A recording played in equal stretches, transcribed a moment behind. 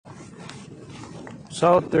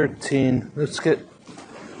Solid 13. Let's get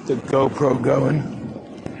the GoPro going.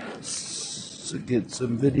 To get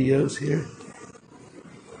some videos here.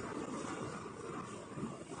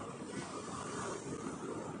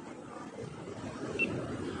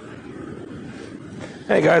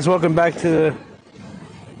 Hey guys, welcome back to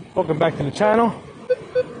the channel.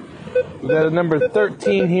 We got a number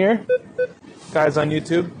 13 here. Guys on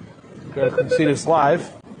YouTube, you guys can see this live.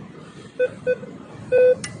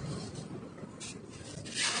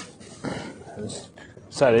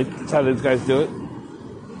 That's how these guys do it.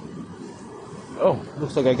 Oh,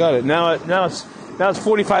 looks like I got it. Now it's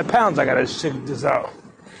 45 pounds. I gotta shake this out.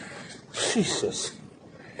 Jesus.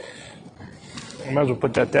 I might as well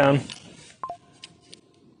put that down.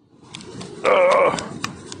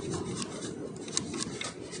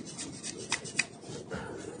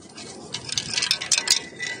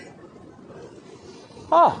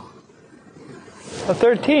 Oh, a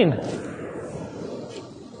 13.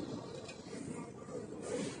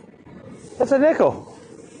 That's a nickel.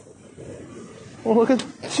 Well, look at,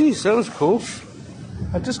 jeez, that was cool.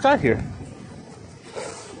 I just got here.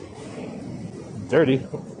 Dirty.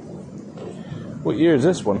 What year is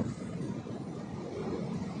this one?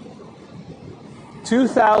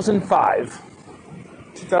 2005.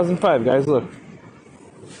 2005, guys, look.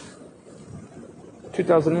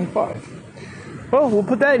 2005. Well, we'll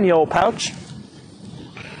put that in the old pouch.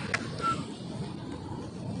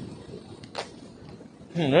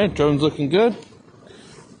 Alright, drone's looking good.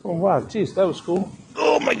 Oh wow, geez, that was cool.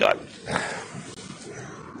 Oh my god.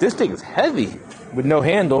 This thing is heavy with no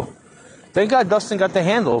handle. Thank God Dustin got the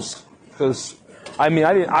handles. Because, I mean,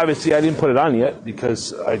 I didn't put it on yet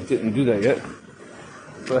because I didn't do that yet.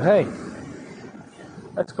 But hey,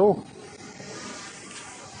 that's cool.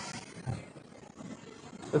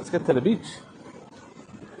 Let's get to the beach.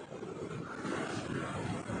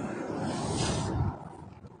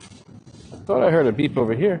 I thought I heard a beep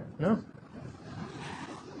over here. No?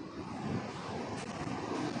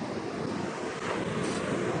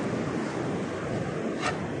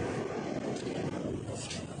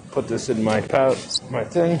 Put this in my pouch, my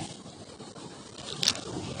thing.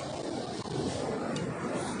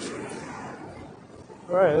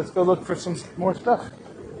 All right, let's go look for some more stuff.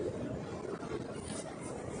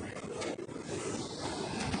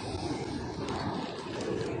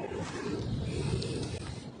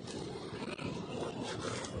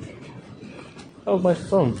 Oh, my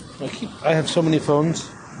phone. I have so many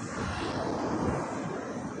phones.